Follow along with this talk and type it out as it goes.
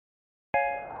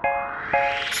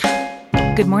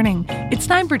Good morning. It's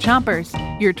time for Chompers,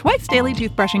 your twice daily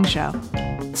toothbrushing show.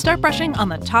 Start brushing on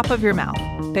the top of your mouth.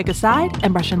 Pick a side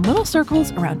and brush in little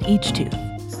circles around each tooth.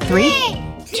 3,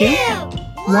 2,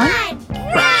 1,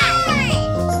 brush.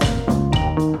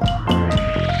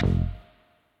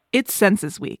 It's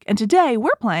Census Week, and today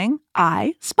we're playing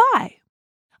I Spy.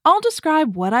 I'll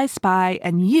describe what I spy,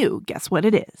 and you guess what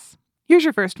it is. Here's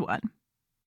your first one.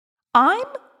 I'm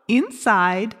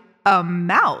inside a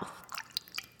mouth.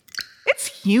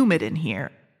 It's humid in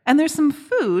here, and there's some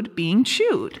food being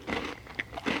chewed.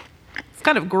 It's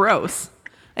kind of gross.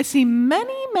 I see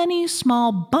many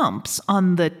small bumps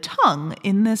on the tongue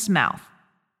in this mouth.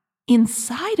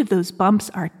 Inside of those bumps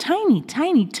are tiny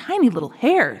little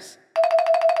hairs.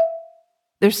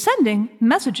 They're sending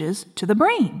messages to the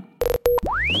brain.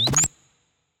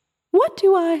 What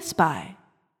do I spy?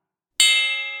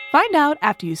 Find out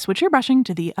after you switch your brushing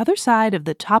to the other side of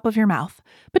the top of your mouth,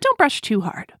 but don't brush too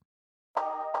hard.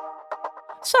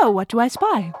 So, what do I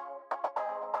spy?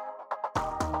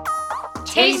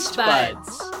 Taste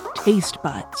buds. Taste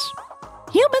buds.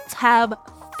 Humans have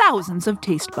thousands of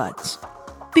taste buds.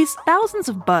 These thousands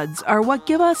of buds are what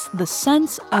give us the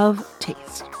sense of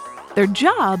taste. Their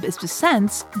job is to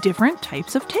sense different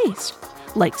types of taste,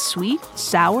 like sweet,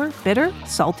 sour, bitter,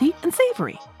 salty, and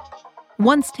savory.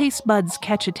 Once taste buds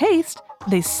catch a taste,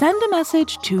 they send a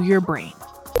message to your brain.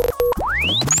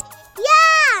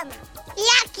 Yum!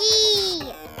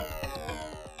 Yucky!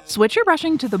 Switch your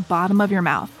brushing to the bottom of your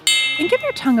mouth and give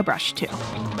your tongue a brush too.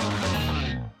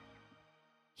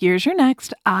 Here's your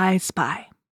next I Spy.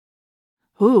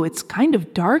 Ooh, it's kind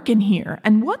of dark in here.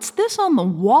 And what's this on the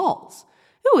walls?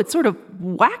 Ooh, it's sort of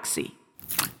waxy.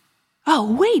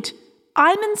 Oh, wait,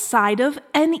 I'm inside of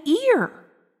an ear.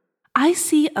 I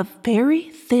see a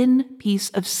very thin piece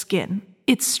of skin.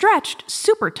 It's stretched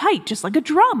super tight, just like a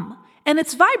drum, and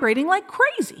it's vibrating like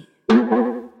crazy.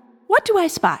 What do I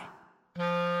spy?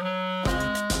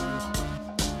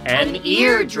 An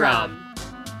eardrum.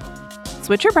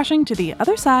 Switch your brushing to the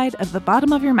other side of the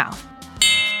bottom of your mouth.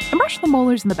 And brush the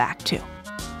molars in the back, too.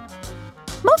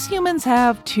 Most humans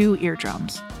have 2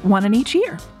 eardrums, one in each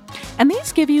ear, and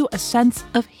these give you a sense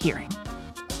of hearing.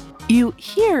 You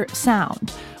hear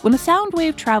sound when a sound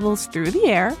wave travels through the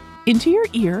air, into your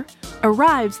ear,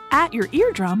 arrives at your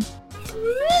eardrum,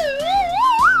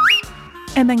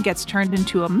 and then gets turned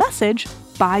into a message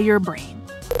by your brain.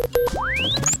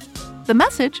 The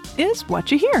message is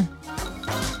what you hear.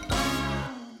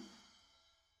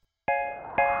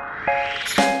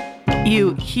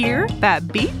 You hear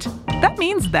that beat? That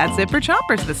means that's it for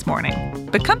Chompers this morning.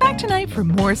 But come back tonight for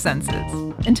more senses.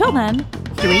 Until then,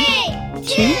 3,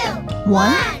 2,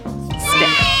 1,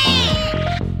 stay.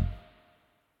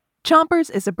 Chompers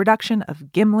is a production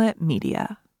of Gimlet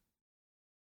Media.